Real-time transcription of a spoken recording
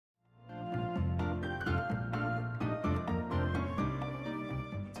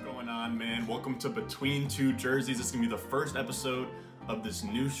Welcome to Between Two Jerseys. This is going to be the first episode of this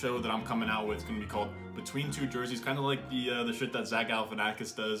new show that I'm coming out with. It's going to be called Between Two Jerseys, kind of like the shit that Zach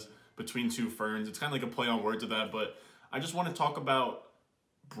Galifianakis does, Between Two Ferns. It's kind of like a play on words of that, but I just want to talk about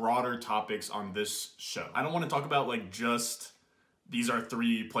broader topics on this show. I don't want to talk about like just these are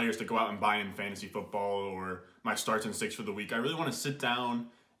 3 players to go out and buy in fantasy football or my starts and sticks for the week. I really want to sit down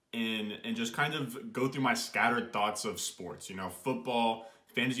and just kind of go through my scattered thoughts of sports. You know, football,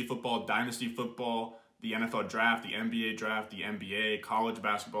 fantasy football, dynasty football, the NFL draft, the NBA draft, the NBA, college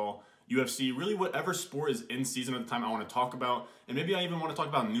basketball, UFC, really whatever sport is in season at the time I want to talk about. And maybe I even want to talk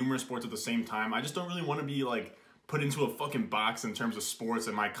about numerous sports at the same time. I just don't really want to be like put into a fucking box in terms of sports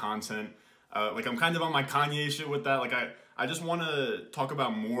and my content. Like I'm kind of on my Kanye shit with that. Like I just want to talk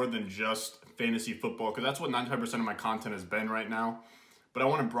about more than just fantasy football because that's what 95% of my content has been right now. But I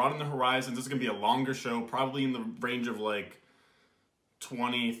want to broaden the horizons. This is going to be a longer show, probably in the range of like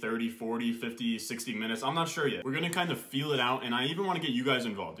 20, 30, 40, 50, 60 minutes. I'm not sure yet. We're going to kind of feel it out, and I even want to get you guys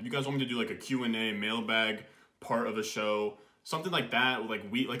involved. If you guys want me to do like a Q&A, mailbag part of a show, something like that, like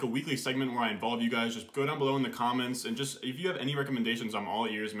a weekly segment where I involve you guys, just go down below in the comments, and just if you have any recommendations, I'm all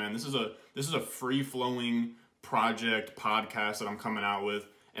ears, man. This is a free-flowing project podcast that I'm coming out with,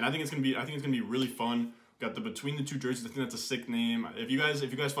 and I think it's gonna be really fun. Got the Between the Two Jerseys. I think that's a sick name. If you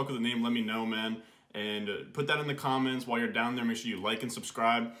guys fuck with the name, let me know, man. And put that in the comments while you're down there. Make sure you like and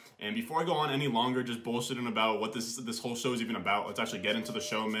subscribe. And before I go on any longer, just bullshitting about what this whole show is even about, let's actually get into the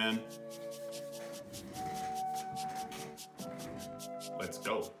show, man. Let's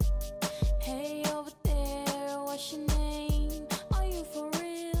go. Hey over there, what's your name? Are you for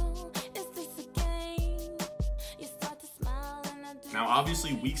real? Is this a game? You start to smile and I do. Now,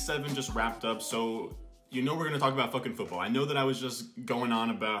 obviously, week 7 just wrapped up, so you know we're going to talk about fucking football. I know that I was just going on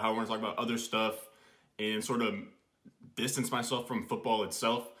about how we're going to talk about other stuff and sort of distance myself from football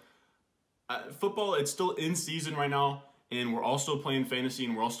itself. Football, it's still in season right now, and we're also playing fantasy,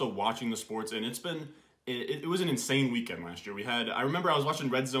 and we're also watching the sports, and it was an insane weekend last year. I remember I was watching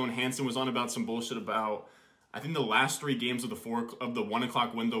Red Zone. Hansen was on about some bullshit about, I think the last 3 games of the 1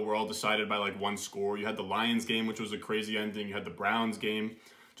 o'clock window were all decided by like 1 score. You had the Lions game, which was a crazy ending. You had the Browns game.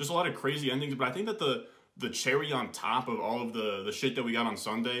 Just a lot of crazy endings, but I think that the cherry on top of all of the shit that we got on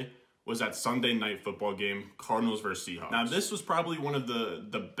Sunday was that Sunday night football game, Cardinals versus Seahawks. Now, this was probably one of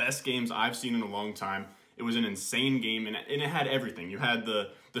the best games I've seen in a long time. It was an insane game, and it had everything. You had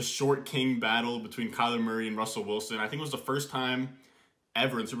the short king battle between Kyler Murray and Russell Wilson. I think it was the first time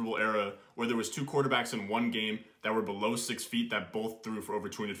ever in Super Bowl era where there was 2 quarterbacks in one game that were below 6 feet that both threw for over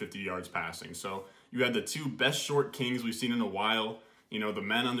 250 yards passing. So you had the 2 best short kings we've seen in a while. You know, the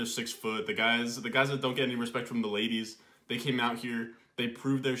men under 6 foot, the guys that don't get any respect from the ladies. They came out here, they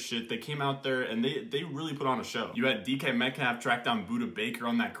proved their shit. They came out there and they really put on a show. You had DK Metcalf track down Budda Baker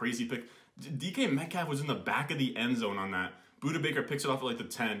on that crazy pick. DK Metcalf was in the back of the end zone on that. Budda Baker picks it off at like the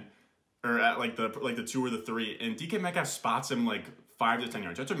 10, or at like the 2 or the 3, and DK Metcalf spots him like 5 to 10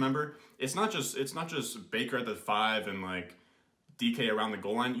 yards. You have to remember, it's not just Baker at the 5 and like DK around the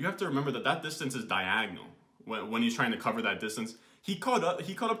goal line. You have to remember that distance is diagonal when he's trying to cover that distance. He caught up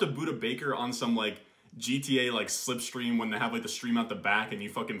to Budda Baker on some like GTA like slipstream when they have like the stream out the back and you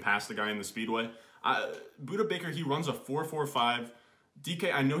fucking pass the guy in the speedway. Budda Baker, he runs a 4.45.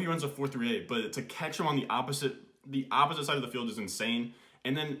 DK, I know he runs a 4.38, but to catch him on the opposite side of the field is insane.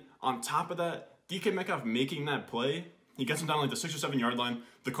 And then on top of that, DK Metcalf making that play, he gets him down like the 6 or 7 yard line.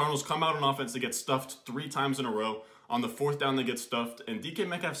 The Cardinals come out on offense, they get stuffed 3 times in a row. On the 4th down, they get stuffed, and DK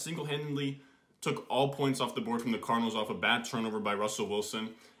Metcalf single-handedly took all points off the board from the Cardinals off a bad turnover by Russell Wilson.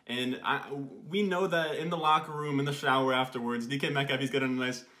 And we know that in the locker room, in the shower afterwards, DK Metcalf, he's getting a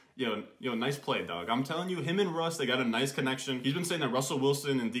nice, nice play, dog. I'm telling you, him and Russ, they got a nice connection. He's been saying that Russell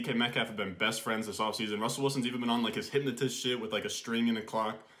Wilson and DK Metcalf have been best friends this offseason. Russell Wilson's even been on like his hypnotist shit with like a string and a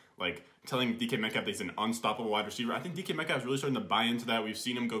clock, like telling DK Metcalf that he's an unstoppable wide receiver. I think DK Metcalf's really starting to buy into that. We've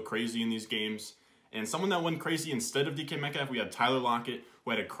seen him go crazy in these games. And someone that went crazy instead of DK Metcalf, we had Tyler Lockett,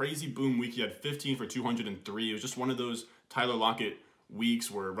 who had a crazy boom week. He had 15 for 203. It was just one of those Tyler Lockett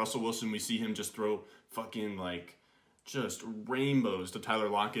weeks where Russell Wilson, we see him just throw fucking like just rainbows to Tyler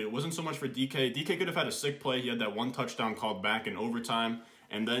Lockett. It wasn't so much for DK. DK could have had a sick play. He had that 1 touchdown called back in overtime.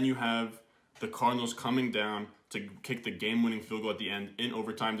 And then you have the Cardinals coming down to kick the game-winning field goal at the end in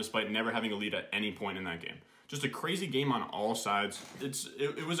overtime despite never having a lead at any point in that game. Just a crazy game on all sides.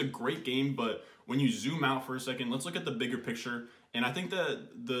 It was a great game, but when you zoom out for a second, let's look at the bigger picture. And I think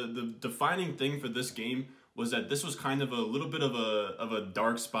that the defining thing for this game was that this was kind of a little bit of a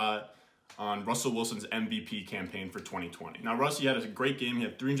dark spot on Russell Wilson's MVP campaign for 2020. Now, Russ, he had a great game. He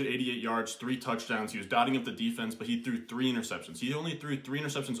had 388 yards, 3 touchdowns. He was dotting up the defense, but he threw 3 interceptions. He only threw 3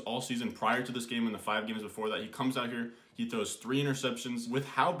 interceptions all season prior to this game and the 5 games before that. He comes out here, he throws 3 interceptions. With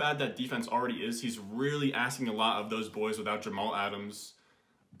how bad that defense already is, he's really asking a lot of those boys without Jamal Adams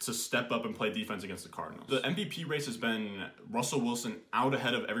to step up and play defense against the Cardinals. The MVP race has been Russell Wilson out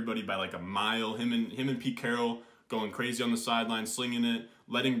ahead of everybody by like a mile. Him and Pete Carroll going crazy on the sideline, slinging it,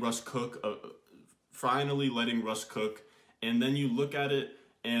 letting Russ cook, finally letting Russ cook. And then you look at it,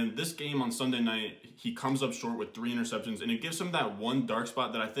 and this game on Sunday night, he comes up short with 3 interceptions, and it gives him that one dark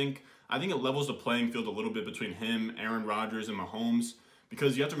spot that I think it levels the playing field a little bit between him, Aaron Rodgers, and Mahomes.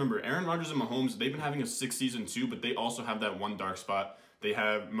 Because you have to remember, Aaron Rodgers and Mahomes, they've been having a 6 season too, but they also have that one dark spot.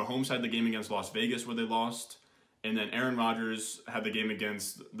 Mahomes had the game against Las Vegas where they lost, and then Aaron Rodgers had the game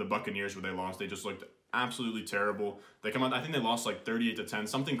against the Buccaneers where they lost. They just looked absolutely terrible. They come out, I think they lost like 38-10,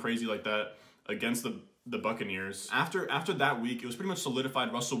 something crazy like that against the Buccaneers. After that week, it was pretty much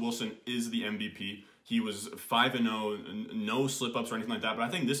solidified Russell Wilson is the MVP. He was 5-0, no slip-ups or anything like that, but I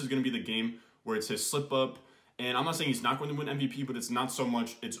think this is going to be the game where it's his slip-up, and I'm not saying he's not going to win MVP, but it's not so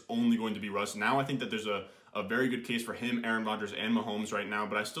much it's only going to be Russ. Now I think that there's a very good case for him, Aaron Rodgers, and Mahomes right now,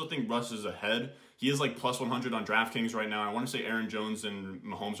 but I still think Russ is ahead. He is like plus 100 on DraftKings right now. I want to say Aaron Jones and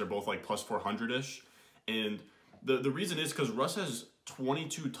Mahomes are both like plus 400-ish. And the reason is because Russ has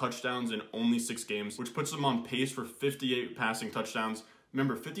 22 touchdowns in only 6 games, which puts him on pace for 58 passing touchdowns.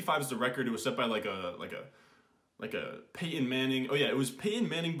 Remember, 55 is the record. It was set by like a Peyton Manning. Oh yeah, it was Peyton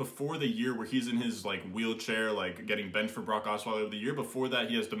Manning before the year where he's in his like wheelchair, like getting benched for Brock Osweiler. The year before that,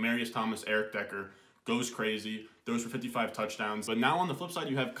 he has Demaryius Thomas, Eric Decker, goes crazy, throws for 55 touchdowns. But now on the flip side,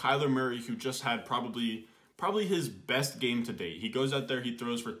 you have Kyler Murray, who just had probably his best game to date. He goes out there, he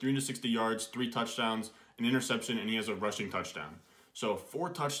throws for 360 yards, 3 touchdowns, an interception, and he has a rushing touchdown. So 4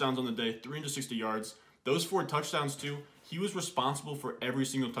 touchdowns on the day, 360 yards. Those 4 touchdowns too, he was responsible for every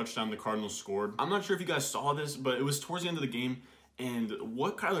single touchdown the Cardinals scored. I'm not sure if you guys saw this, but it was towards the end of the game, and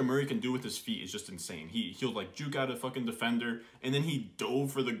what Kyler Murray can do with his feet is just insane. He'll like juke out a fucking defender, and then he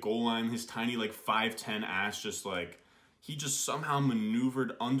dove for the goal line, his tiny like 5'10" ass, he just somehow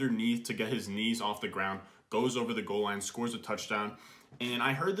maneuvered underneath to get his knees off the ground, goes over the goal line, scores a touchdown. And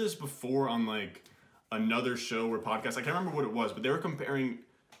I heard this before on like another show or podcast, I can't remember what it was, but they were comparing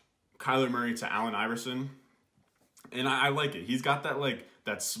Kyler Murray to Allen Iverson. And I like it. He's got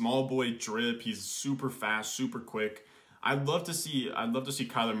that small boy drip. He's super fast, super quick. I'd love to see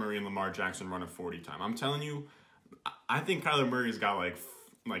Kyler Murray and Lamar Jackson run a 40 time. I'm telling you, I think Kyler Murray's got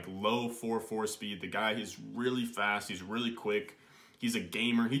like low 4.4 speed. The guy, he's really fast. He's really quick. He's a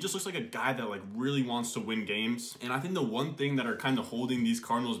gamer. He just looks like a guy that like really wants to win games. And I think the one thing that are kind of holding these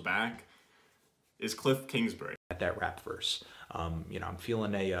Cardinals back is Cliff Kingsbury. At that rap verse, I'm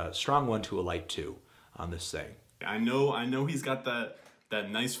feeling a strong 1 to a light 2 on this thing. I know he's got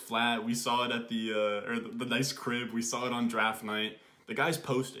that nice flat. We saw it at the nice crib. We saw it on draft night. The guy's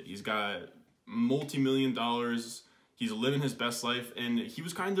posted. He's got multi-million dollars. He's living his best life, and he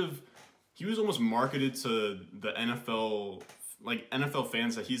was almost marketed to the NFL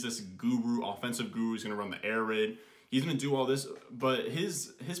fans that he's this guru, offensive guru. He's gonna run the air raid. He's gonna do all this, but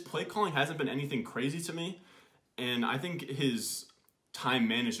his play calling hasn't been anything crazy to me, and I think his time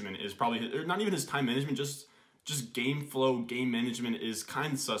management is probably, or not even his time management, just game flow, game management is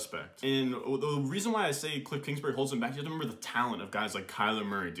kind of suspect. And the reason why I say Cliff Kingsbury holds him back, you have to remember the talent of guys like Kyler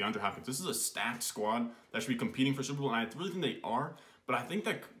Murray, DeAndre Hopkins. This is a stacked squad that should be competing for Super Bowl, and I really think they are. But I think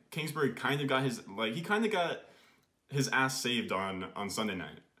that Kingsbury kind of got his ass saved on Sunday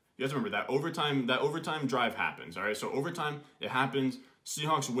night. You have to remember that overtime drive happens, all right? So overtime, it happens.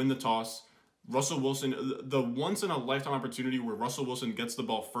 Seahawks win the toss. Russell Wilson, the once-in-a-lifetime opportunity where Russell Wilson gets the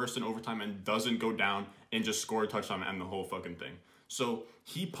ball first in overtime and doesn't go down and just score a touchdown and end the whole fucking thing. So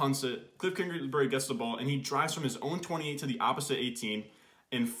he punts it. Cliff Kingsbury gets the ball, and he drives from his own 28 to the opposite 18.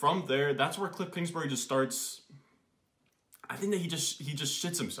 And from there, that's where Cliff Kingsbury just starts. I think that he just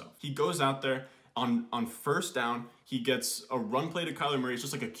shits himself. He goes out there on first down. He gets a run play to Kyler Murray. It's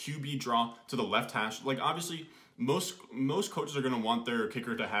just like a QB draw to the left hash. Like, obviously, most coaches are going to want their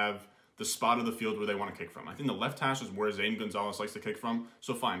kicker to have the spot of the field where they want to kick from. I think the left hash is where Zane Gonzalez likes to kick from.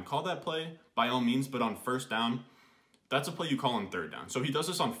 So fine, call that play by all means, but on first down, that's a play you call on third down. So he does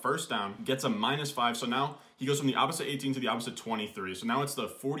this on first down, gets a -5. So now he goes from the opposite 18 to the opposite 23. So now it's the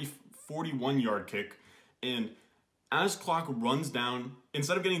 41-yard kick. And as clock runs down,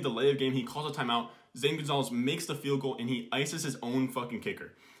 instead of getting delay of game, he calls a timeout. Zane Gonzalez makes the field goal, and he ices his own fucking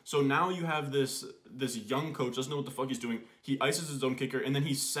kicker. So now you have this young coach, doesn't know what the fuck he's doing. He ices his own kicker, and then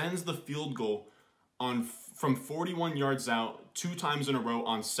he sends the field goal from 41 yards out 2 times in a row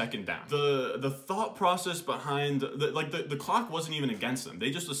on second down. The thought process behind the clock wasn't even against them.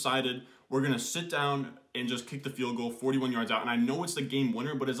 They just decided we're gonna sit down and just kick the field goal 41 yards out. And I know it's the game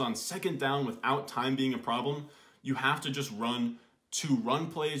winner, but it's on second down without time being a problem. You have to just run 2 run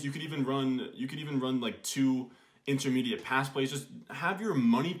plays. You could even run like 2 intermediate pass plays. Just have your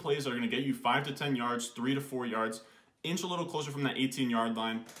money plays that are gonna get you 5 to 10 yards, 3 to 4 yards, inch a little closer from that 18-yard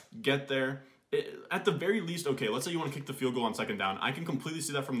line, get there. At the very least, okay, let's say you want to kick the field goal on second down. I can completely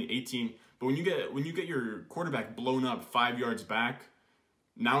see that from the 18, but when you get your quarterback blown up 5 yards back,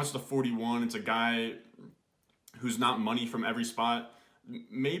 now it's the 41. It's a guy who's not money from every spot.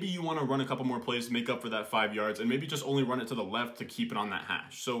 Maybe you want to run a couple more plays to make up for that 5 yards, and maybe just only run it to the left to keep it on that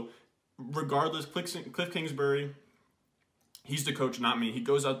hash. So regardless, Cliff Kingsbury, he's the coach, not me. He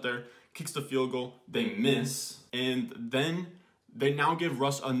goes out there, kicks the field goal, they miss, and then they now give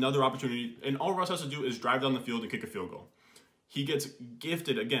Russ another opportunity, and all Russ has to do is drive down the field and kick a field goal. He gets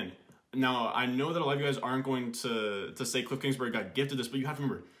gifted again. Now, I know that a lot of you guys aren't going to say Cliff Kingsbury got gifted this, but you have to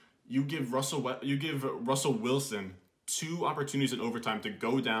remember, you give Russell Wilson 2 opportunities in overtime to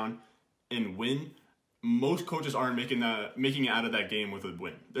go down and win. Most coaches aren't making it out of that game with a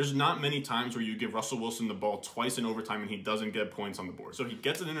win. There's not many times where you give Russell Wilson the ball twice in overtime and he doesn't get points on the board. So he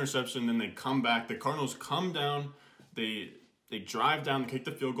gets an interception, then they come back. The Cardinals come down. They drive down, kick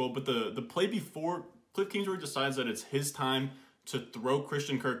the field goal, but the play before, Cliff Kingsbury decides that it's his time to throw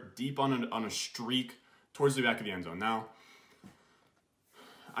Christian Kirk deep on a streak towards the back of the end zone. Now,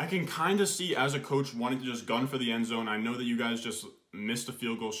 I can kind of see as a coach wanting to just gun for the end zone. I know that you guys just missed a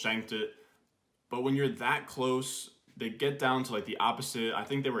field goal, shanked it, but when you're that close, they get down to like the opposite. I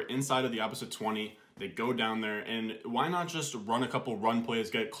think they were inside of the opposite 20. They go down there, and why not just run a couple run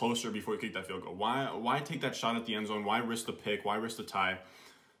plays, get closer before you kick that field goal? Why take that shot at the end zone? Why risk the pick? Why risk the tie?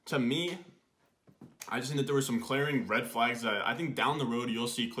 To me, I just think that there were some glaring red flags that I think down the road you'll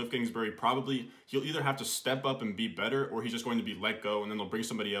see Cliff Kingsbury he'll either have to step up and be better, or he's just going to be let go, and then they'll bring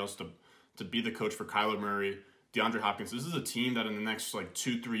somebody else to be the coach for Kyler Murray, DeAndre Hopkins. This is a team that in the next like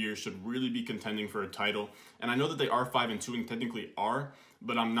 2-3 years should really be contending for a title. And I know that they are 5-2 and technically are,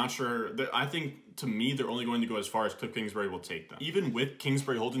 but I'm not sure. I think, to me, they're only going to go as far as Cliff Kingsbury will take them. Even with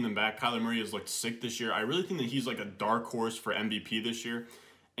Kingsbury holding them back, Kyler Murray has looked sick this year. I really think that he's like a dark horse for MVP this year.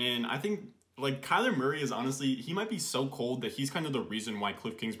 And I think, like, Kyler Murray is honestly, he might be so cold that he's kind of the reason why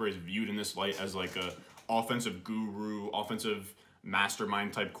Cliff Kingsbury is viewed in this light as like a offensive guru, offensive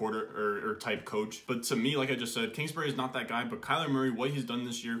mastermind type or type coach. But to me, like I just said, Kingsbury is not that guy, but Kyler Murray, what he's done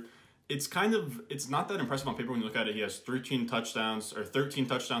this year, it's not that impressive on paper when you look at it. He has 13 touchdowns to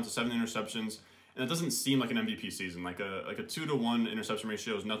 7 interceptions, and it doesn't seem like an MVP season. Like a 2-to-1 interception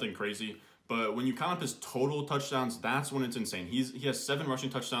ratio is nothing crazy. But when you count up his total touchdowns, that's when it's insane. He has 7 rushing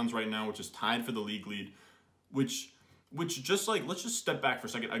touchdowns right now, which is tied for the league lead. Which just like, let's just step back for a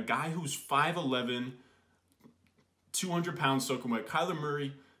second. A guy who's 5'11", 200 pounds soaking wet, Kyler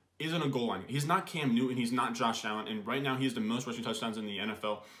Murray isn't a goal line. He's not Cam Newton. He's not Josh Allen. And right now he has the most rushing touchdowns in the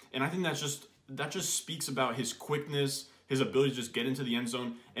NFL. And I think that just speaks about his quickness, his ability to just get into the end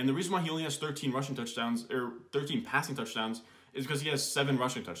zone. And the reason why he only has 13 rushing touchdowns or 13 passing touchdowns is because he has 7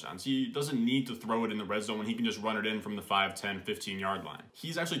 rushing touchdowns. He doesn't need to throw it in the red zone when he can just run it in from the 5, 10, 15-yard line.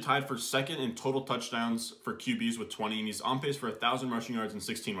 He's actually tied for second in total touchdowns for QBs with 20, and he's on pace for 1,000 rushing yards and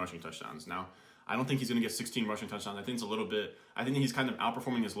 16 rushing touchdowns. Now, I don't think he's going to get 16 rushing touchdowns. I think he's kind of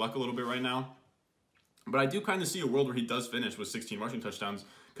outperforming his luck a little bit right now. But I do kind of see a world where he does finish with 16 rushing touchdowns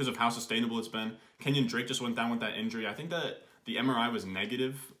because of how sustainable it's been. Kenyon Drake just went down with that injury. I think that the MRI was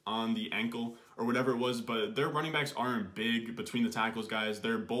negative on the ankle or whatever it was, but their running backs aren't big between the tackles guys.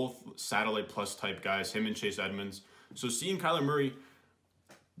 They're both satellite plus type guys, him and Chase Edmonds. So seeing Kyler Murray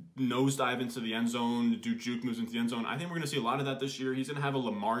nosedive into the end zone, do juke moves into the end zone, I think we're going to see a lot of that this year. He's going to have a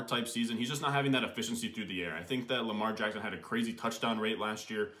Lamar type season. He's just not having that efficiency through the air. I think that Lamar Jackson had a crazy touchdown rate last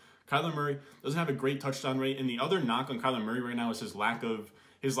year. Kyler Murray doesn't have a great touchdown rate, and the other knock on Kyler Murray right now is his lack of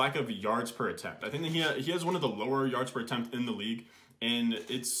yards per attempt. I think that he has one of the lower yards per attempt in the league, and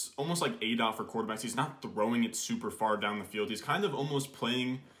it's almost like ADOT for quarterbacks. He's not throwing it super far down the field. He's kind of almost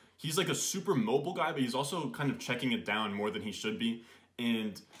playing, he's like a super mobile guy, but he's also kind of checking it down more than he should be.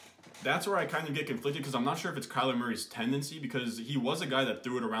 And that's where I kind of get conflicted because I'm not sure if it's Kyler Murray's tendency, because he was a guy that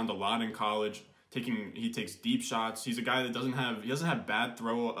threw it around a lot in college. He takes deep shots. He's a guy that doesn't have bad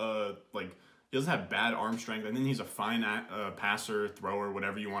he doesn't have bad arm strength. I think he's a fine passer, thrower,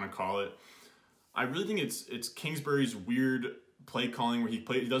 whatever you want to call it. I really think it's Kingsbury's weird play calling where he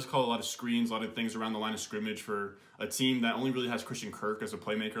does call a lot of screens, a lot of things around the line of scrimmage for a team that only really has Christian Kirk as a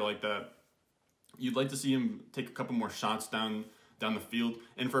playmaker like that. You'd like to see him take a couple more shots down down the field.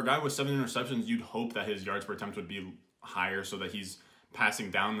 And for a guy with 7 interceptions, you'd hope that his yards per attempt would be higher so that he's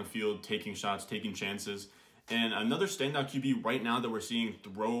passing down the field, taking shots, taking chances. And another standout QB right now that we're seeing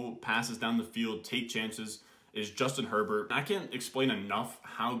throw passes down the field, take chances, is Justin Herbert. I can't explain enough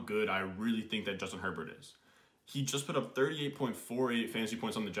how good I really think that Justin Herbert is. He just put up 38.48 fantasy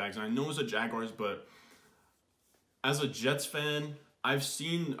points on the Jags, and I know it's the Jaguars, but as a Jets fan, I've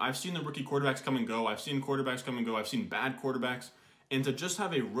seen the rookie quarterbacks come and go. I've seen quarterbacks come and go. I've seen bad quarterbacks. And to just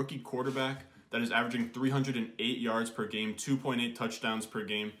have a rookie quarterback that is averaging 308 yards per game, 2.8 touchdowns per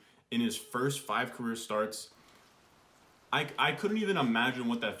game in his first 5 career starts, I couldn't even imagine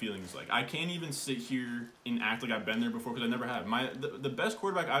what that feeling is like. I can't even sit here and act like I've been there before because I never have. The best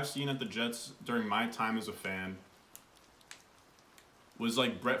quarterback I've seen at the Jets during my time as a fan was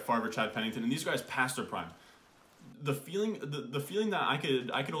like Brett Favre or Chad Pennington, and these guys past their prime. The feeling that I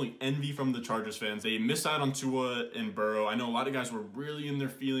could only envy from the Chargers fans. They missed out on Tua and Burrow. I know a lot of guys were really in their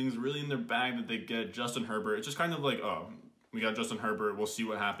feelings, really in their bag that they get Justin Herbert. It's just kind of like, oh, we got Justin Herbert. We'll see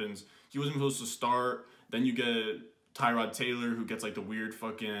what happens. He wasn't supposed to start. Then you get Tyrod Taylor, who gets like the weird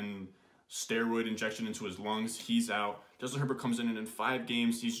fucking steroid injection into his lungs. He's out. Justin Herbert comes in, and in 5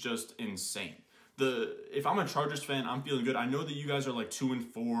 games, he's just insane. If I'm a Chargers fan, I'm feeling good. I know that you guys are like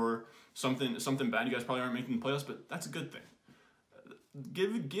 2-4, something bad. You guys probably aren't making the playoffs, but that's a good thing.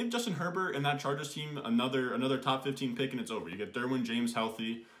 Give Justin Herbert and that Chargers team another top 15 pick, and it's over. You get Derwin James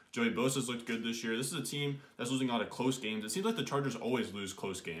healthy. Joey Bosa's looked good this year. This is a team that's losing a lot of close games. It seems like the Chargers always lose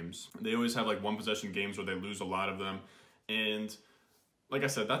close games. They always have like 1-possession games where they lose a lot of them. And like I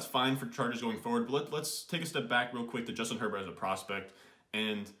said, that's fine for Chargers going forward. But let's take a step back real quick to Justin Herbert as a prospect.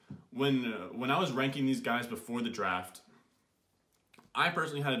 And when I was ranking these guys before the draft, I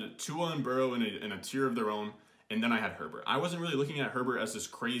personally had Tua and Burrow in a tier of their own, and then I had Herbert. I wasn't really looking at Herbert as this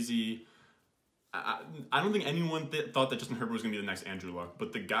crazy. I don't think anyone thought that Justin Herbert was going to be the next Andrew Luck.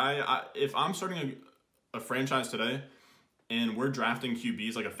 But the guy, if I'm starting a franchise today and we're drafting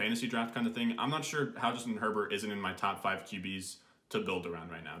QBs, like a fantasy draft kind of thing, I'm not sure how Justin Herbert isn't in my top 5 QBs to build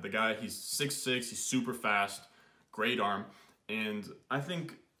around right now. The guy, he's 6'6", he's super fast, great arm. And I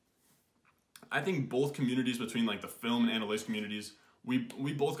think both communities, between like the film and analytics communities, we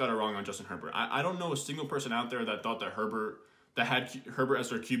both got it wrong on Justin Herbert. I don't know a single person out there that thought that had Herbert as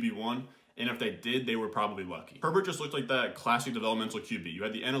their QB1, and if they did, they were probably lucky. Herbert just looked like that classic developmental QB. You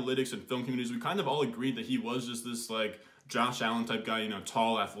had the analytics and film communities. We kind of all agreed that he was just this like Josh Allen type guy,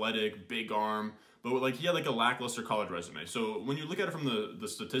 tall, athletic, big arm, but like he had like a lackluster college resume. So when you look at it from the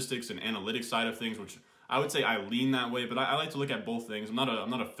statistics and analytics side of things, which I would say I lean that way, but I like to look at both things. I'm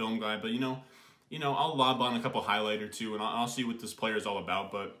not a film guy, but I'll lob on a couple highlight or two, and I'll see what this player is all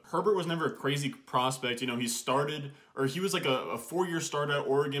about. But Herbert was never a crazy prospect. He started, or he was like a 4-year starter at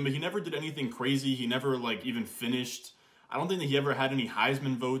Oregon, but he never did anything crazy. He never like even finished. I don't think that he ever had any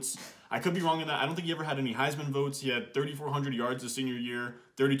Heisman votes. I could be wrong in that. I don't think he ever had any Heisman votes. He had 3,400 yards his senior year,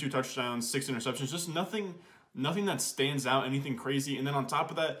 32 touchdowns, 6 interceptions. Just nothing that stands out, anything crazy. And then on top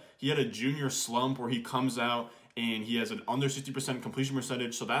of that, he had a junior slump where he comes out and he has an under 60% completion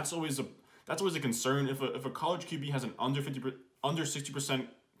percentage. So that's always a concern. If a college QB has an under 60%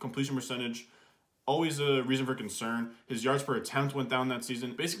 completion percentage, always a reason for concern. His yards per attempt went down that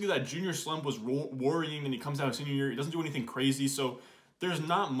season. Basically, that junior slump was worrying, and he comes out his senior year. He doesn't do anything crazy, so there's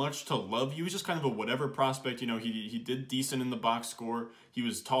not much to love. He was just kind of a whatever prospect. He did decent in the box score. He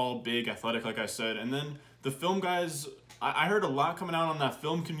was tall, big, athletic, like I said. And then the film guys, I heard a lot coming out on that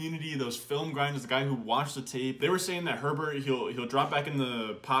film community, those film grinders, the guy who watched the tape. They were saying that Herbert, he'll drop back in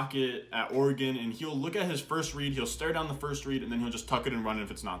the pocket at Oregon, and he'll look at his first read, he'll stare down the first read, and then he'll just tuck it and run it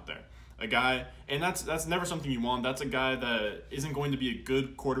if it's not there. A guy, and that's never something you want. That's a guy that isn't going to be a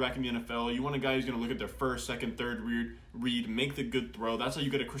good quarterback in the NFL. You want a guy who's going to look at their first, second, third read, make the good throw. That's how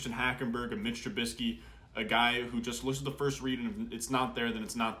you get a Christian Hackenberg, a Mitch Trubisky, a guy who just looks at the first read, and if it's not there, then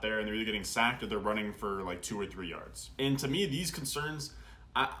it's not there, and they're either getting sacked or they're running for like 2 or 3 yards. And to me, these concerns,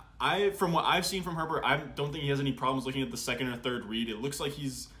 I from what I've seen from Herbert, I don't think he has any problems looking at the second or third read. It looks like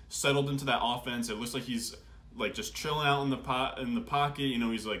he's settled into that offense. It looks like he's like just chilling out in the pocket.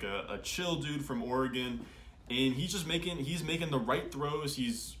 He's like a chill dude from Oregon, and he's making the right throws.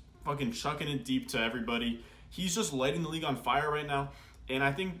 He's fucking chucking it deep to everybody. He's just lighting the league on fire right now, and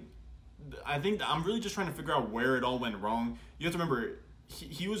I think I'm really just trying to figure out where it all went wrong. You have to remember,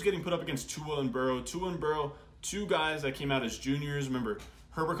 he was getting put up against Tua and Burrow. Two guys that came out as juniors. Remember,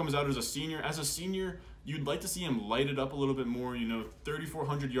 Herbert comes out as a senior. As a senior, you'd like to see him light it up a little bit more.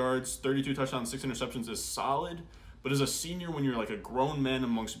 3,400 yards, 32 touchdowns, 6 interceptions is solid. But as a senior, when you're like a grown man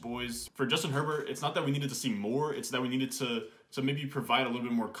amongst boys, for Justin Herbert, it's not that we needed to see more. It's that we needed to to maybe provide a little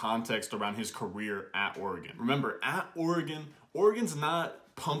bit more context around his career at Oregon. Remember, at Oregon, Oregon's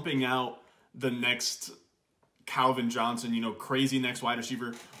not pumping out the next Calvin Johnson, you know, crazy next wide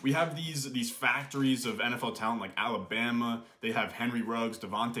receiver. We have these factories of NFL talent like Alabama. They have Henry Ruggs,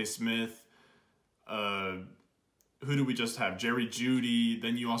 Devontae Smith. Who do we just have? Jerry Jeudy.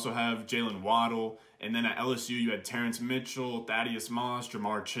 Then you also have Jalen Waddle. And then at LSU, you had Terrence Mitchell, Thaddeus Moss,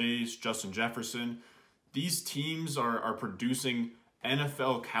 Jamar Chase, Justin Jefferson. These teams are producing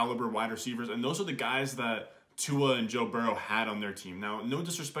NFL caliber wide receivers, and those are the guys that Tua and Joe Burrow had on their team. Now, no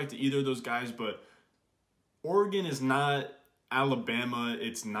disrespect to either of those guys, but Oregon is not Alabama.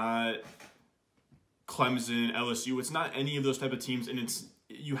 It's not Clemson, LSU. It's not any of those type of teams, and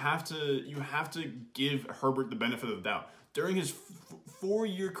you have to give Herbert the benefit of the doubt. During his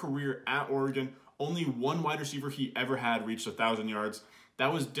 4-year career at Oregon, only one wide receiver he ever had reached 1,000 yards.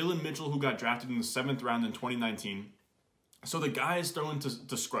 That was Dylan Mitchell, who got drafted in the 7th round in 2019. So the guy is thrown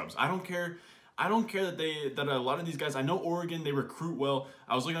to scrubs. I don't care that a lot of these guys, I know Oregon, they recruit well.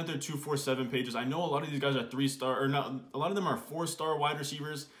 I was looking at their 247 pages. I know a lot of these guys are 3-star, or not, a lot of them are 4-star wide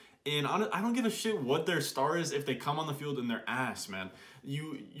receivers. And I don't give a shit what their star is if they come on the field and they're ass, man.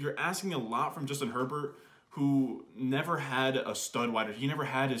 You're asking a lot from Justin Herbert, who never had a stud wide receiver. He never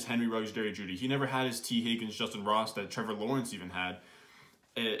had his Henry Ruggs, Jerry Jeudy. He never had his T. Higgins, Justin Ross that Trevor Lawrence even had.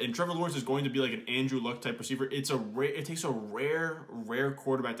 And Trevor Lawrence is going to be like an Andrew Luck type receiver. It takes a rare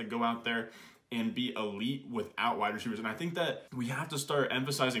quarterback to go out there and be elite without wide receivers. And I think that we have to start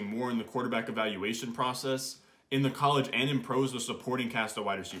emphasizing more in the quarterback evaluation process in the college and in pros, the supporting cast of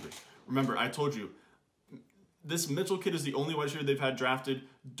wide receivers. Remember, I told you, this Mitchell kid is the only wide receiver they've had drafted.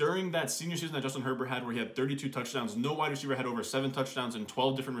 During that senior season that Justin Herbert had, where he had 32 touchdowns, no wide receiver had over 7 touchdowns, and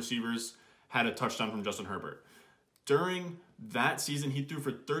 12 different receivers had a touchdown from Justin Herbert. During that season, he threw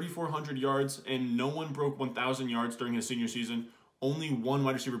for 3,400 yards, and no one broke 1,000 yards during his senior season. Only one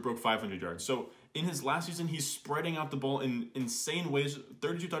wide receiver broke 500 yards. So in his last season, he's spreading out the ball in insane ways.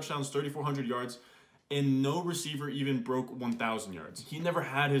 32 touchdowns, 3,400 yards, and no receiver even broke 1,000 yards. He never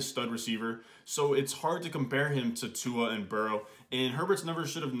had his stud receiver, so it's hard to compare him to Tua and Burrow. And Herbert's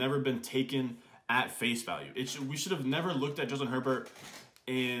should have never been taken at face value. We should have never looked at Justin Herbert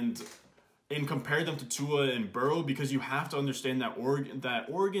and compare them to Tua and Burrow, because you have to understand that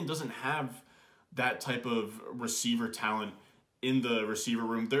Oregon doesn't have that type of receiver talent in the receiver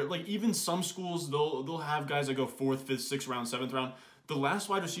room. They're like, even some schools, they'll have guys that go 4th, 5th, 6th round, 7th round. The last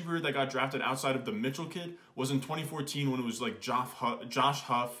wide receiver that got drafted outside of the Mitchell kid was in 2014, when it was like Josh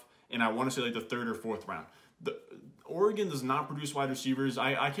Huff, and I want to say like the 3rd or 4th round. Oregon does not produce wide receivers.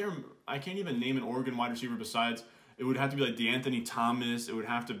 I can't even name an Oregon wide receiver besides. It would have to be like DeAnthony Thomas. It would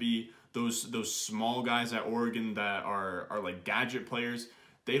have to be those small guys at Oregon that are like gadget players.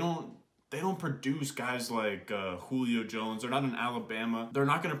 They don't produce guys like Julio Jones. They're not in Alabama. They're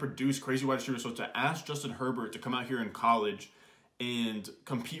not going to produce crazy wide receivers. So to ask Justin Herbert to come out here in college and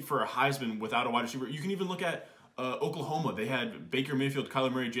compete for a Heisman without a wide receiver, you can even look at Oklahoma. They had Baker Mayfield,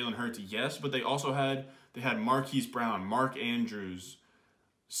 Kyler Murray, Jalen Hurts, yes, but they also had Marquise Brown, Mark Andrews,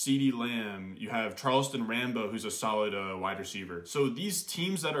 CeeDee Lamb. You have Charleston Rambo, who's a solid wide receiver. So these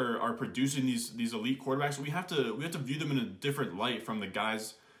teams that are producing these elite quarterbacks, we have to view them in a different light from the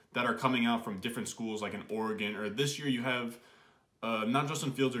guys that are coming out from different schools, like in Oregon. Or this year you have not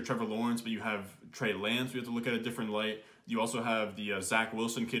Justin Fields or Trevor Lawrence, but you have Trey Lance. We have to look at a different light. You also have the Zach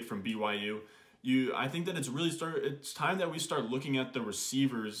Wilson kid from BYU. I think that it's time that we start looking at the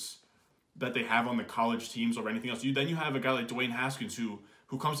receivers that they have on the college teams over anything else. Then you have a guy like Dwayne Haskins who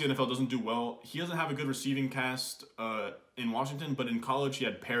comes to the NFL, doesn't do well. He doesn't have a good receiving cast in Washington, but in college he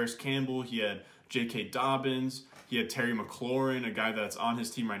had Paris Campbell, he had J.K. Dobbins, he had Terry McLaurin, a guy that's on his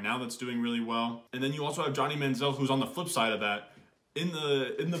team right now that's doing really well. And then you also have Johnny Manziel, who's on the flip side of that. In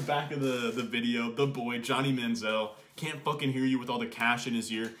the back of the video, the boy, Johnny Manziel, can't fucking hear you with all the cash in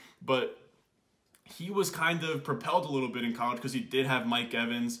his ear, but he was kind of propelled a little bit in college because he did have Mike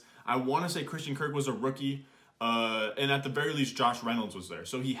Evans. I want to say Christian Kirk was a rookie, and at the very least, Josh Reynolds was there.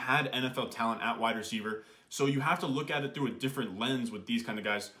 So he had NFL talent at wide receiver. So you have to look at it through a different lens with these kind of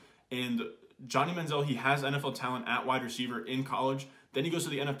guys. And Johnny Manziel, he has NFL talent at wide receiver in college. Then he goes to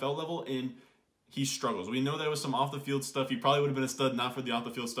the NFL level, and he struggles. We know there was some off-the-field stuff. He probably would have been a stud, not for the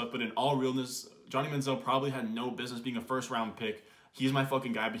off-the-field stuff, but in all realness, Johnny Manziel probably had no business being a first-round pick. He's my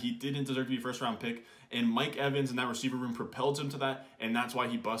fucking guy, but he didn't deserve to be a first-round pick. And Mike Evans in that receiver room propelled him to that, and that's why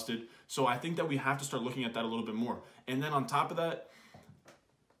he busted. So I think that we have to start looking at that a little bit more. And then on top of that,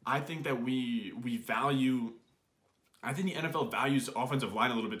 I think that we value... I think the NFL values offensive line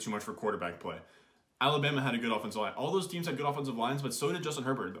a little bit too much for quarterback play. Alabama had a good offensive line. All those teams had good offensive lines, but so did Justin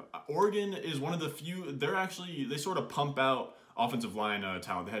Herbert. Oregon is one of the few... They sort of pump out offensive line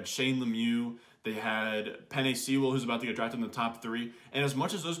talent. They had Shane Lemieux. They had Penei Sewell, who's about to get drafted in the top 3. And as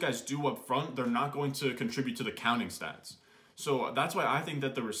much as those guys do up front, they're not going to contribute to the counting stats. So that's why I think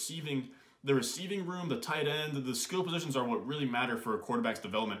that the receiving room, the tight end, the skill positions are what really matter for a quarterback's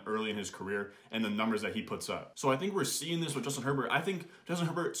development early in his career and the numbers that he puts up. So I think we're seeing this with Justin Herbert. I think Justin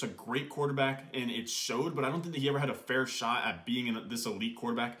Herbert's a great quarterback, and it showed, but I don't think that he ever had a fair shot at being this elite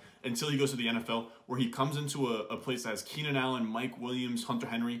quarterback until he goes to the NFL, where he comes into a place that has Keenan Allen, Mike Williams, Hunter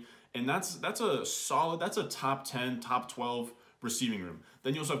Henry, and that's a top 10, top 12 receiving room.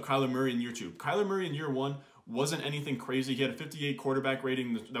 Then you also have Kyler Murray in year 2. Kyler Murray in year 1 wasn't anything crazy. He had a 58 quarterback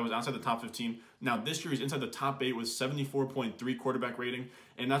rating that was outside the top 15. Now this year he's inside the top 8 with 74.3 quarterback rating,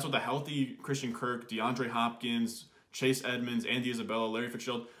 and that's with a healthy Christian Kirk, DeAndre Hopkins, Chase Edmonds, Andy Isabella, Larry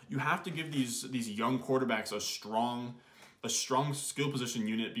Fitzgerald. You have to give these young quarterbacks a strong skill position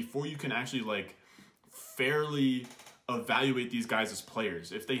unit before you can actually like fairly evaluate these guys as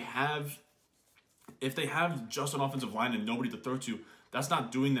players. If they have just an offensive line and nobody to throw to, that's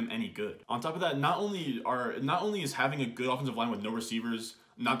not doing them any good. On top of that, not only is having a good offensive line with no receivers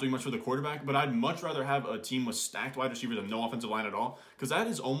not doing much for the quarterback, but I'd much rather have a team with stacked wide receivers and no offensive line at all, because that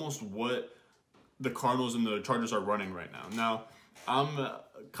is almost what the Cardinals and the Chargers are running right now. Now, I'm a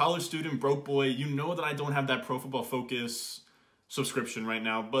college student, broke boy. You know that I don't have that Pro Football Focus subscription right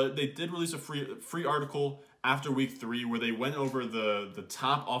now, but they did release a free article after week 3 where they went over the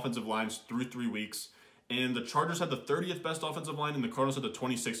top offensive lines through 3 weeks. And the Chargers had the 30th best offensive line, and the Cardinals had the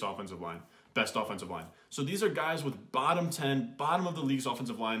 26th best offensive line. So these are guys with bottom 10, bottom of the league's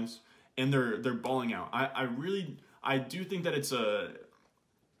offensive lines, and they're balling out. I do think that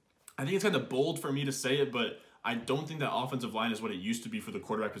I think it's kind of bold for me to say it, but I don't think that offensive line is what it used to be for the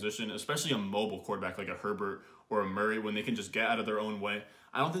quarterback position, especially a mobile quarterback like a Herbert or a Murray when they can just get out of their own way.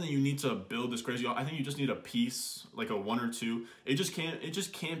 I don't think that you need to build this crazy. I think you just need a piece, like a 1 or 2. It just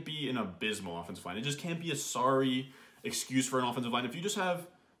can't be an abysmal offensive line. It just can't be a sorry excuse for an offensive line. If you just have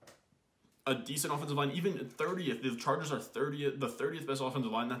a decent offensive line, even 30th, the Chargers are 30th, the 30th best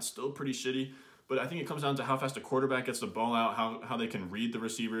offensive line, that's still pretty shitty. But I think it comes down to how fast a quarterback gets the ball out, how they can read the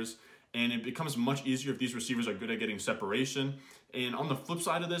receivers. And it becomes much easier if these receivers are good at getting separation. And on the flip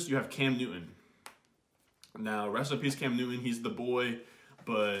side of this, you have Cam Newton. Now, rest in peace, Cam Newton. He's the boy.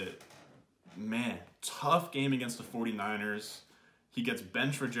 But, man, tough game against the 49ers. He gets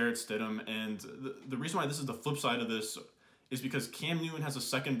benched for Jarrett Stidham. And the reason why this is the flip side of this is because Cam Newton has the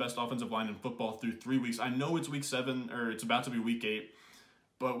second best offensive line in football through 3 weeks. I know it's week 7, or it's about to be week 8.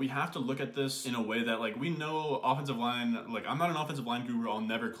 But we have to look at this in a way that, like, we know offensive line, like, I'm not an offensive line guru. I'll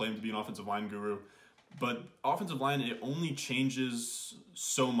never claim to be an offensive line guru. But offensive line, it only changes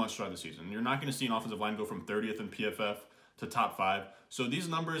so much throughout the season. You're not going to see an offensive line go from 30th in PFF to top 5. So these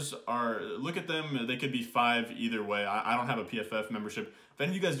numbers are, look at them, they could be 5 either way. I don't have a PFF membership. If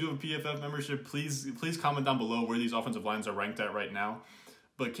any of you guys do have a PFF membership, please comment down below where these offensive lines are ranked at right now.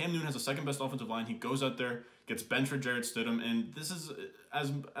 But Cam Newton has the second best offensive line. He goes out there, gets benched for Jarrett Stidham, and this is,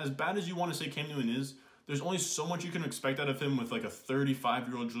 as bad as you want to say Cam Newton is, there's only so much you can expect out of him with like a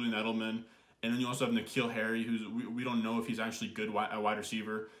 35-year-old Julian Edelman, and then you also have N'Keal Harry, who's we don't know if he's actually good at wide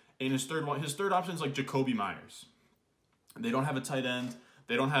receiver, and his third option is like Jacoby Myers. They don't have a tight end.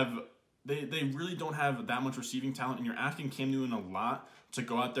 They really don't have that much receiving talent, and you're asking Cam Newton a lot to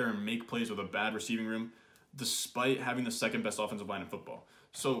go out there and make plays with a bad receiving room, despite having the second best offensive line in football.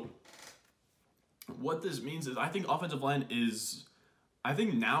 So what this means is I think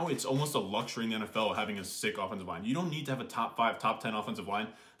now it's almost a luxury in the NFL having a sick offensive line. You don't need to have a top 5, top 10 offensive line.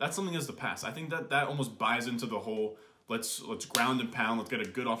 That's something that's the past. I think that almost buys into the whole let's ground and pound, let's get a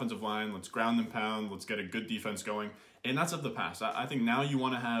good offensive line, let's ground and pound, let's get a good defense going. And that's of the past. I think now you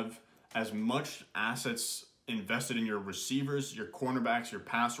want to have as much assets invested in your receivers, your cornerbacks, your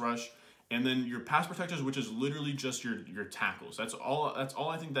pass rush, and then your pass protectors, which is literally just your tackles. That's all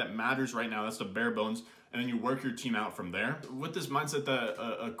I think that matters right now. That's the bare bones. And then you work your team out from there. With this mindset that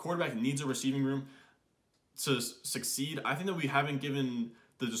a quarterback needs a receiving room to succeed, I think that we haven't given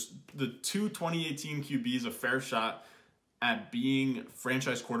the two 2018 QBs a fair shot at being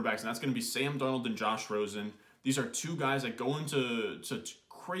franchise quarterbacks, and that's going to be Sam Darnold and Josh Rosen. These are two guys that go into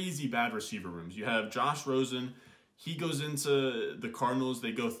crazy bad receiver rooms. You have Josh Rosen. He goes into the Cardinals.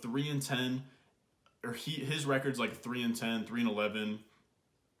 They go 3-10, or his record's like 3-10, 3-11.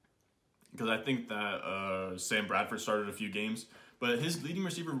 Because I think that Sam Bradford started a few games, but his leading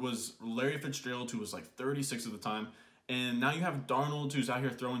receiver was Larry Fitzgerald, who was like 36 at the time. And now you have Darnold, who's out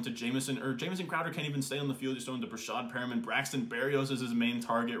here throwing to Jamison Crowder can't even stay on the field. He's throwing to Brashad Perriman. Braxton Berrios is his main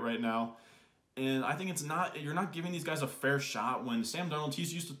target right now. And I think you're not giving these guys a fair shot when Sam Darnold,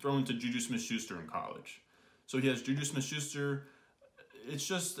 he's used to throwing to Juju Smith-Schuster in college. So he has Juju Smith-Schuster. It's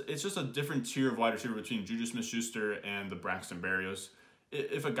just a different tier of wide receiver between Juju Smith-Schuster and the Braxton Berrios.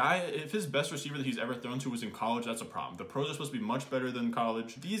 If his best receiver that he's ever thrown to was in college, that's a problem. The pros are supposed to be much better than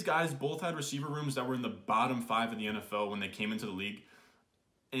college. These guys both had receiver rooms that were in the bottom 5 of the NFL when they came into the league.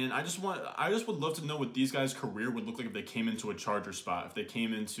 And I just would love to know what these guys' career would look like if they came into a Charger spot, if they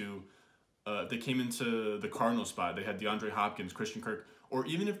came into the Cardinal spot. They had DeAndre Hopkins, Christian Kirk, or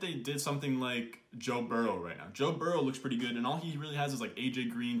even if they did something like Joe Burrow right now. Joe Burrow looks pretty good, and all he really has is like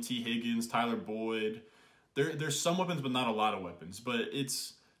AJ Green, T. Higgins, Tyler Boyd. There's some weapons, but not a lot of weapons. But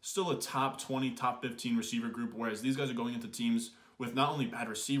it's still a top 20, top 15 receiver group, whereas these guys are going into teams with not only bad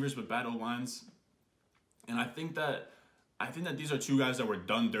receivers, but bad O-lines. And I think that these are two guys that were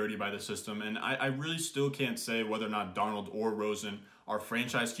done dirty by the system, and I really still can't say whether or not Darnold or Rosen are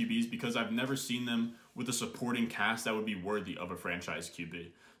franchise QBs because I've never seen them with a supporting cast that would be worthy of a franchise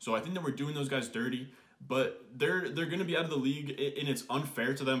QB. So I think that we're doing those guys dirty, but they're going to be out of the league, and it's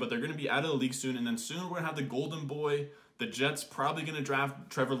unfair to them, but they're going to be out of the league soon, and then soon we're going to have the golden boy. The Jets probably going to draft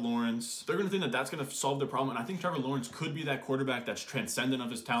Trevor Lawrence. They're going to think that that's going to solve the problem, and I think Trevor Lawrence could be that quarterback that's transcendent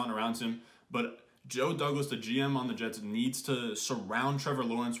of his talent around him, but Joe Douglas, the GM on the Jets, needs to surround Trevor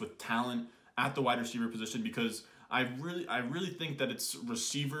Lawrence with talent at the wide receiver position because I really think that it's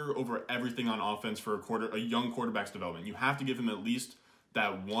receiver over everything on offense for a young quarterback's development. You have to give him at least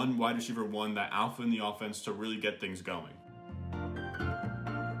that one wide receiver one, that alpha in the offense to really get things going.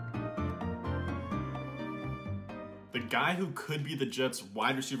 The guy who could be the Jets'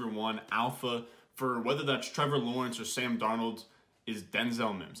 wide receiver one, alpha, for whether that's Trevor Lawrence or Sam Darnold, is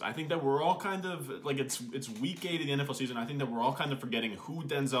Denzel Mims. I think that we're all kind of, like, it's week 8 of the NFL season. I think that we're all kind of forgetting who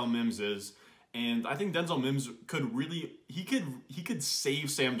Denzel Mims is. And I think Denzel Mims could really, he could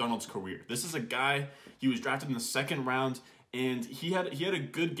save Sam Darnold's career. This is a guy, he was drafted in the 2nd round, and he had a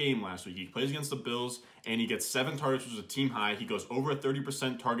good game last week. He plays against the Bills, and he gets 7 targets, which is a team high. He goes over a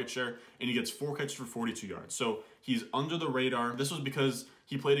 30% target share, and he gets 4 catches for 42 yards. So he's under the radar. This was because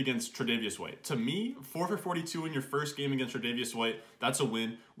he played against Tre'Davious White. To me, 4 for 42 in your first game against Tre'Davious White, that's a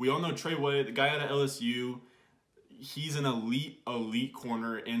win. We all know Trey White, the guy out of LSU, he's an elite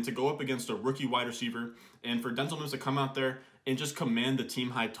corner, and to go up against a rookie wide receiver, and for Denzel Mims to come out there and just command the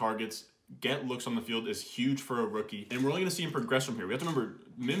team high targets, get looks on the field is huge for a rookie, and we're only going to see him progress from here. We have to remember,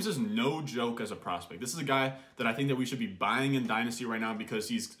 Mims is no joke as a prospect. This is a guy that I think that we should be buying in Dynasty right now because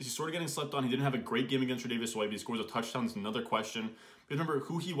he's sort of getting slept on. He didn't have a great game against Tre'Davious White, but he scores a touchdown. It's another question. But remember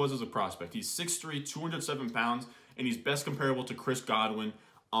who he was as a prospect. He's 6'3", 207 pounds, and he's best comparable to Chris Godwin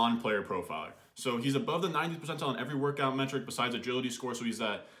on Player Profiler. So he's above the 90th percentile on every workout metric besides agility score. So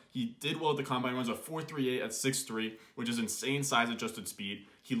he did well at the combine. Runs a 4.38 at 6'3", which is insane size adjusted speed.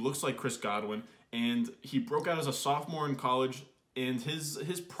 He looks like Chris Godwin, and he broke out as a sophomore in college, and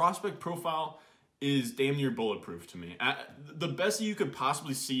his prospect profile is damn near bulletproof to me. The best that you could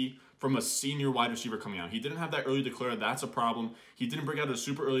possibly see from a senior wide receiver coming out. He didn't have that early declare. That's a problem. He didn't break out at a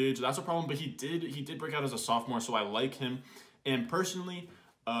super early age. That's a problem, but he did break out as a sophomore, so I like him. And personally,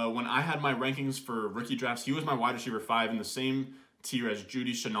 when I had my rankings for rookie drafts, he was my wide receiver 5 in the same tier as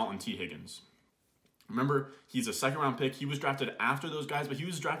Judy, Shenault, and T. Higgins. Remember, he's a 2nd-round pick. He was drafted after those guys, but he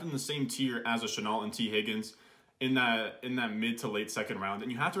was drafted in the same tier as a Shenault and T. Higgins in that mid to late 2nd round.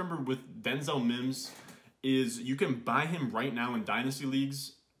 And you have to remember with Denzel Mims is you can buy him right now in Dynasty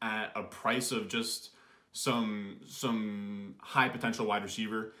leagues at a price of just some high potential wide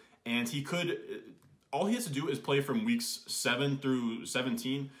receiver. And all he has to do is play from weeks 7 through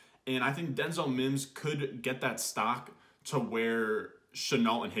 17. And I think Denzel Mims could get that stock to where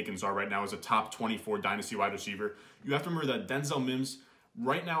Shenault and Higgins are right now as a top 24 Dynasty wide receiver. You have to remember that Denzel Mims,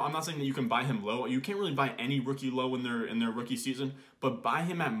 right now, I'm not saying that you can buy him low. You can't really buy any rookie low in their rookie season, but buy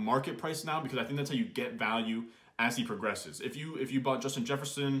him at market price now because I think that's how you get value as he progresses. If you bought Justin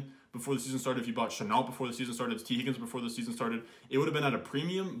Jefferson before the season started, if you bought Shenault before the season started, T. Higgins before the season started, it would have been at a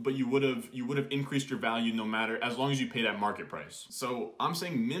premium, but you would have increased your value no matter, as long as you paid at market price. So I'm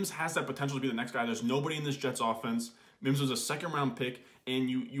saying Mims has that potential to be the next guy. There's nobody in this Jets offense. Mims was a 2nd-round pick, and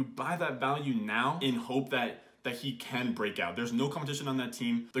you buy that value now in hope that he can break out. There's no competition on that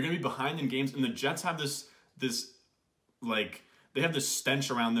team. They're going to be behind in games, and the Jets have this they have this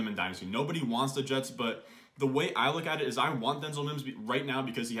stench around them in Dynasty. Nobody wants the Jets, but the way I look at it is I want Denzel Mims right now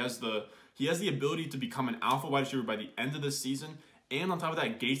because he has the ability to become an alpha wide receiver by the end of this season, and on top of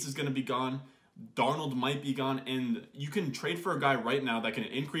that, Gates is going to be gone. Darnold might be gone, and you can trade for a guy right now that can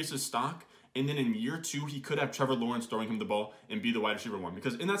increase his stock. And then in year 2, he could have Trevor Lawrence throwing him the ball and be the wide receiver 1.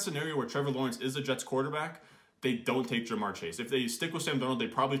 Because in that scenario where Trevor Lawrence is the Jets quarterback, they don't take Jamar Chase. If they stick with Sam Darnold, they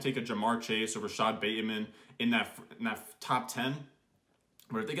probably take a Jamar Chase or Rashad Bateman in that top 10.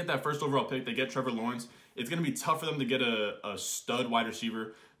 But if they get that first overall pick, they get Trevor Lawrence. it's going to be tough for them to get a stud wide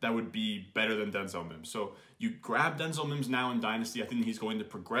receiver that would be better than Denzel Mims. So you grab Denzel Mims now in Dynasty. I think he's going to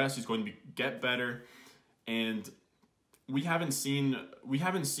progress. He's going to get better. And we haven't seen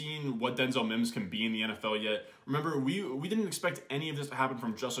what Denzel Mims can be in the NFL yet. Remember, we didn't expect any of this to happen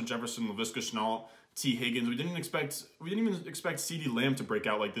from Justin Jefferson, Laviska Shenault, T. Higgins. We didn't even expect CeeDee Lamb to break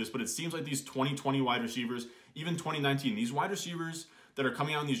out like this, but it seems like these 2020 wide receivers, even 2019, these wide receivers that are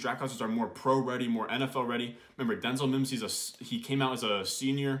coming out in these draft classes are more pro-ready, more NFL-ready. Remember, Denzel Mims, he came out as a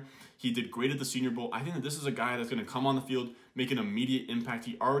senior. He did great at the Senior Bowl. I think that this is a guy that's going to come on the field, make an immediate impact.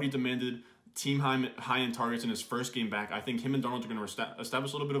 He already demanded team high-end targets in his first game back. I think him and Darnold are going to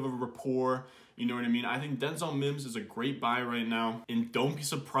establish a little bit of a rapport. You know what I mean? I think Denzel Mims is a great buy right now. And don't be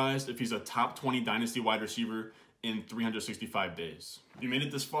surprised if he's a top 20 dynasty wide receiver in 365 days. If you made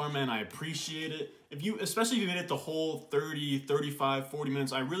it this far, man, I appreciate it. Especially if you made it the whole 30, 35, 40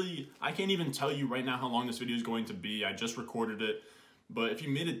 minutes, I can't even tell you right now how long this video is going to be. I just recorded it. But if you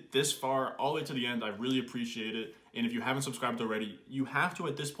made it this far, all the way to the end, I really appreciate it. And if you haven't subscribed already, you have to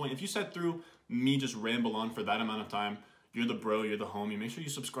at this point. If you sat through me just ramble on for that amount of time, you're the bro, you're the homie. Make sure you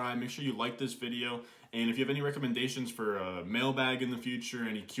subscribe. Make sure you like this video. And if you have any recommendations for a mailbag in the future,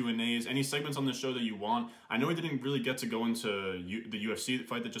 any Q&As, any segments on the show that you want. I know we didn't really get to go into the UFC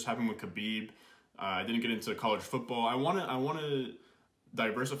fight that just happened with Khabib. I didn't get into college football. I want to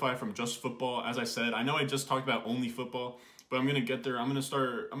diversify from just football. As I said, I know I just talked about only football, but I'm going to get there. I'm going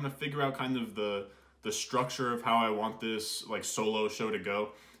to figure out kind of the structure of how I want this like solo show to go.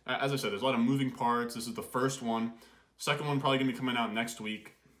 As I said, there's a lot of moving parts. This is the first one. Second one probably going to be coming out next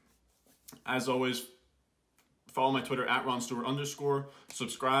week. As always, follow my Twitter @RonStewart_.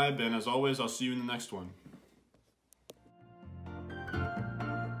 Subscribe, and as always, I'll see you in the next one.